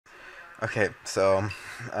Okay, so,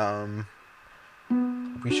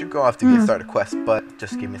 we should go off to get started quest, but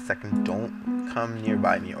just give me a second. Don't come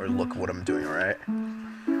nearby me or look what I'm doing, alright?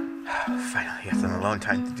 Finally, got some alone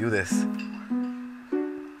time to do this.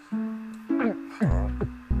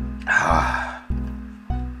 uh,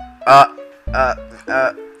 uh, uh,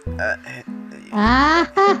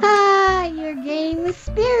 uh, You're getting the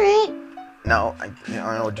spirit. no, I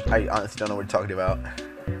don't know. I honestly don't know what you're talking about.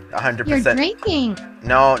 100%. You're drinking.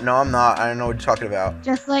 No, I'm not. I don't know what you're talking about.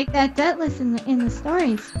 Just like that Deathless in the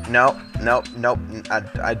stories. No.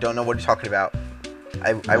 I don't know what you're talking about.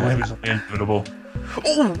 I was inevitable.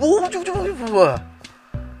 Oh,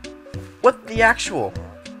 what the actual?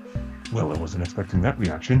 Well, I wasn't expecting that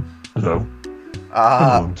reaction. Hello.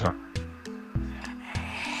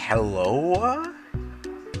 Hello.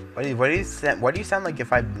 Why do you sound like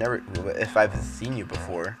if I've seen you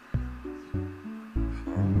before?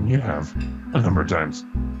 You have a number of times.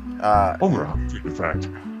 Over 100, in fact.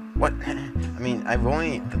 What? I mean,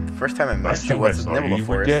 the first time I met you was in Nibble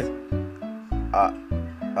Forest.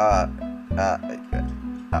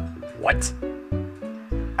 What?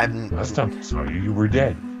 Last time I saw you, you were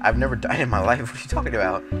dead. I've never died in my life. What are you talking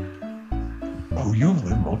about? Oh, you've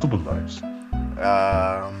lived multiple lives.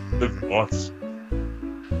 Lived lots.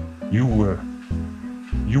 You were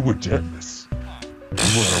deadless.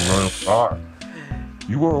 You were a royal guard.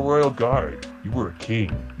 You were a royal guard. You were a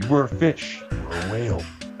king. You were a fish. You were a whale.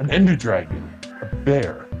 An ender dragon. A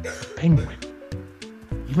bear. A penguin.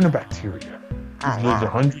 Even a bacteria.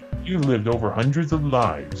 You've lived over hundreds of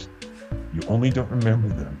lives. You only don't remember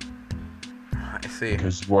them. I see.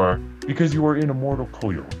 Because you are in a mortal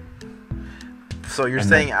coil. So you're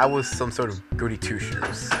saying I was some sort of goody two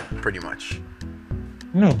shoes, pretty much.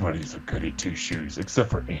 Nobody's a goody two shoes except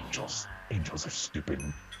for angels. Angels are stupid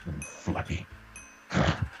and flappy.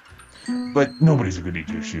 But nobody's a goody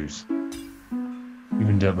two shoes.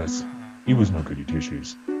 Even Deathless, he was no goody two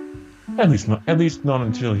shoes. At least not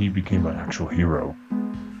until he became an actual hero.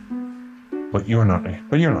 But you're not a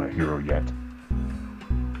hero yet.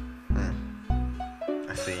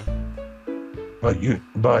 I see.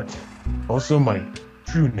 But also my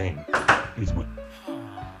true name is Wynn.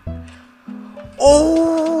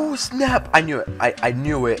 Oh snap! I knew it. I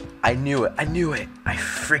knew it. I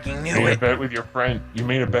freaking knew it. You made a bet with your friend. You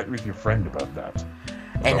made a bet with your friend about that.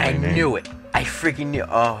 And I knew it. I freaking knew.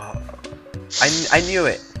 Oh, I knew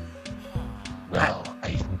it. Well,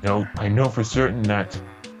 I know for certain that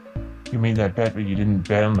you made that bet, but you didn't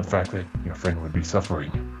bet on the fact that your friend would be suffering.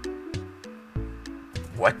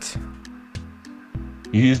 What?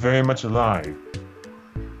 He is very much alive,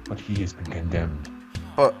 but he has been condemned.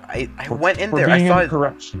 But I went in there. I saw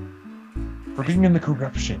corruption. For being in the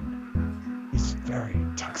corruption, he's very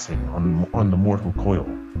taxing on the mortal coil.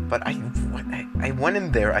 But I went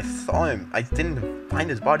in there. I saw him. I didn't find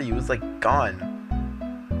his body. He was like gone.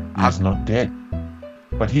 He's not dead,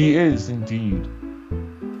 but he is indeed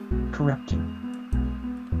corrupted.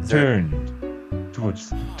 Turned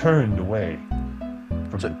away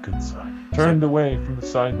from the good side. Turned away from the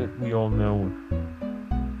side that we all know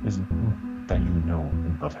that you know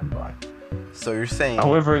and love him by. So you're saying...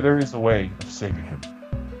 However, there is a way of saving him.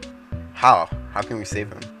 How? How can we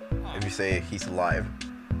save him? If you say he's alive.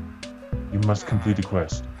 You must complete a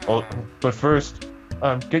quest. Oh, but first,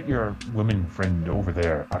 get your woman friend over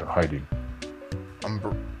there out of hiding.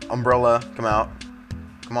 Umbrella, come out.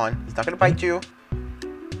 Come on, he's not gonna bite you.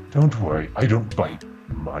 Don't worry, I don't bite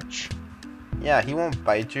much. Yeah, he won't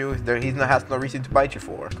bite you. He has no reason to bite you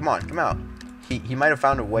for. Come on, come out. He might have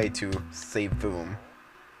found a way to save Boom.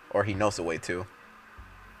 Or he knows a way to.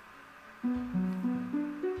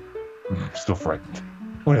 I'm still frightened.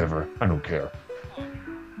 Whatever, I don't care.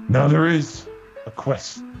 Now there is a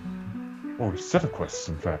quest. Or a set of quests,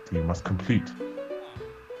 in fact, you must complete.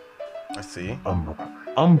 I see. Umbra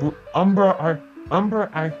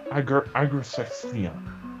Agrosexia.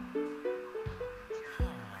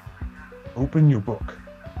 Open your book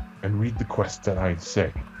and read the quest that I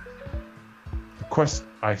say. The quest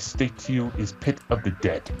I state to you is Pit of the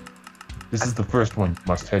Dead. This is the first one you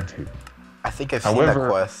must head to. I think I've seen that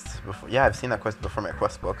quest before. Yeah, I've seen that quest before my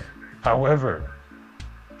quest book. However,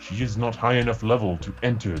 she is not high enough level to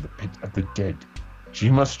enter the Pit of the Dead. She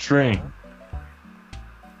must train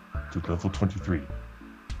to level 23.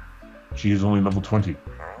 She is only level 20.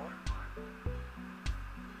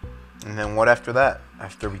 And then what after that?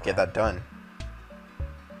 After we get that done?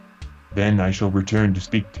 Then I shall return to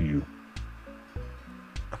speak to you.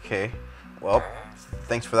 Okay. Well,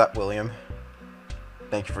 thanks for that, William.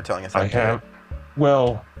 Thank you for telling us how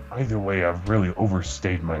Well, either way, I've really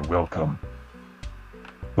overstayed my welcome.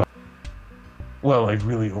 Well, I've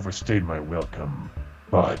really overstayed my welcome,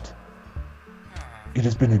 but it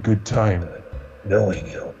has been a good time knowing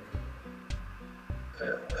you.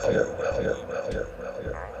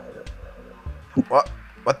 What?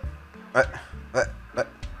 What? What?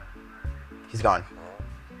 He's gone.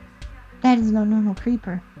 That is no normal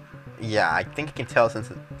creeper. Yeah, I think you can tell since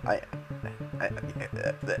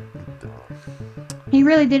He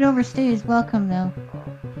really did overstay his welcome, though.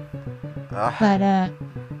 But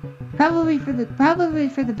probably for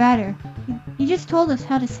the better. He just told us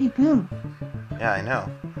how to say boom. Yeah, I know.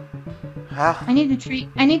 I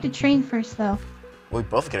need to train first, though. We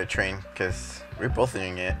both gotta train because we're both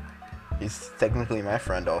doing it. He's technically my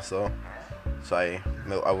friend also, so I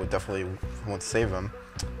would definitely want to save him.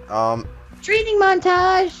 Training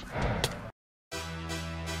montage.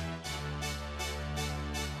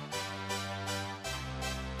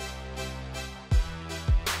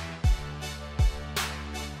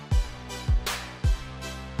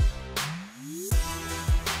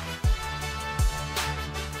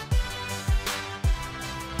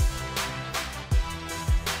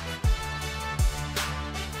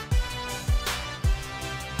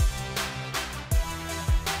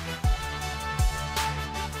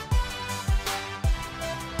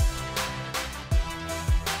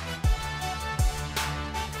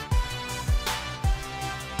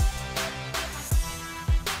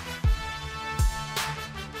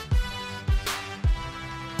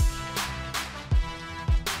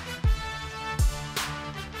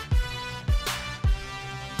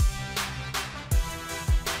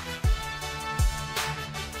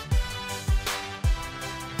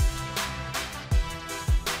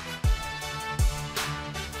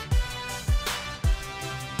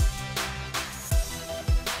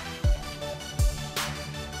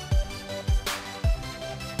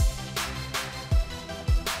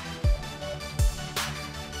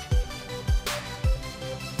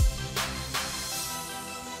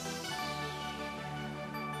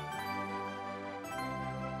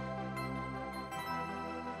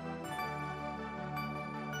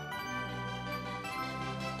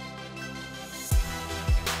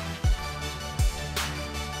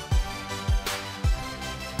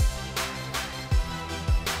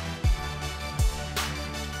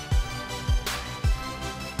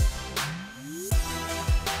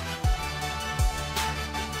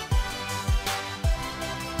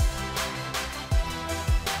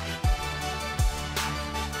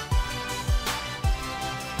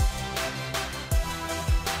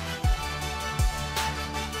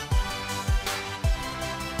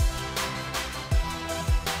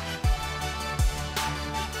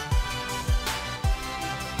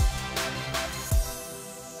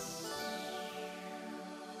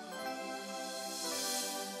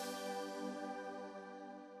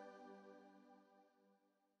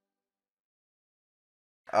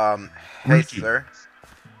 Hey, Greetings. sir.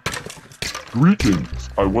 Greetings.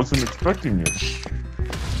 I wasn't expecting it.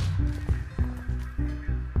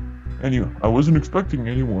 Anyway, I wasn't expecting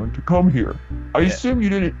anyone to come here. I assume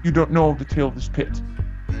you don't know the tale of this pit.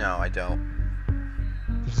 No, I don't.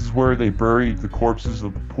 This is where they buried the corpses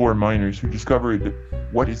of the poor miners who discovered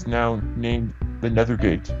what is now named the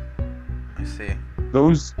Nethergate. I see.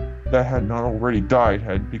 Those that had not already died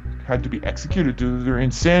had to be executed due to their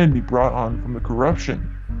insanity brought on from the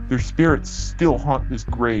corruption. Their spirits still haunt this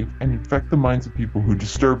grave and infect the minds of people who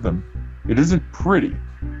disturb them. It isn't pretty.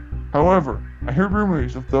 However, I heard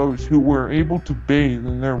rumors of those who were able to bathe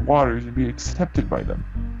in their waters and be accepted by them.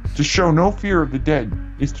 To show no fear of the dead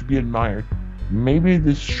is to be admired. Maybe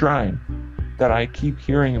this shrine that I keep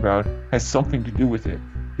hearing about has something to do with it.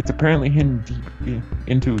 It's apparently hidden deep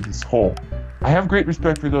into this hole. I have great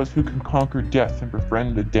respect for those who can conquer death and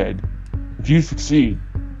befriend the dead. If you succeed,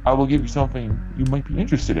 I will give you something you might be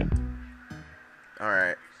interested in.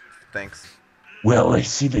 Alright, thanks. Well, I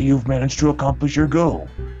see that you've managed to accomplish your goal.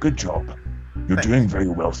 Good job. You're Thanks. doing very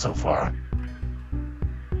well so far.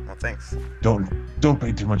 Well, thanks. Don't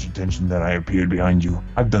pay too much attention that I appeared behind you.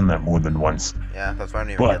 I've done that more than once. Yeah, that's why I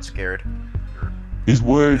don't even But- get scared. His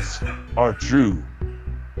words are true.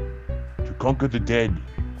 To conquer the dead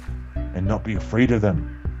and not be afraid of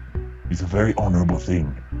them is a very honorable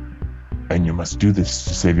thing. And you must do this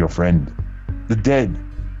to save your friend. The dead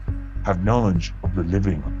have knowledge of the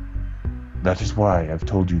living. That is why I've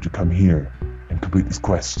told you to come here and complete this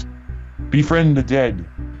quest. Befriend the dead,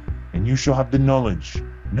 and you shall have the knowledge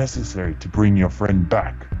necessary to bring your friend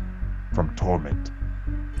back from torment.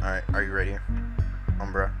 Alright, are you ready,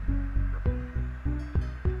 Umbra?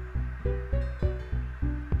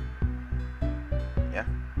 Yeah?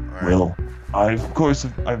 Alright. Well,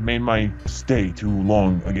 I've made my stay too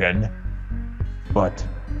long again, but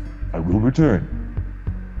I will return.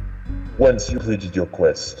 Once you completed your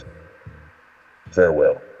quest.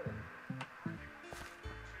 Farewell.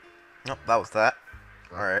 Nope, that was that.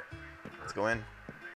 Alright, let's go in.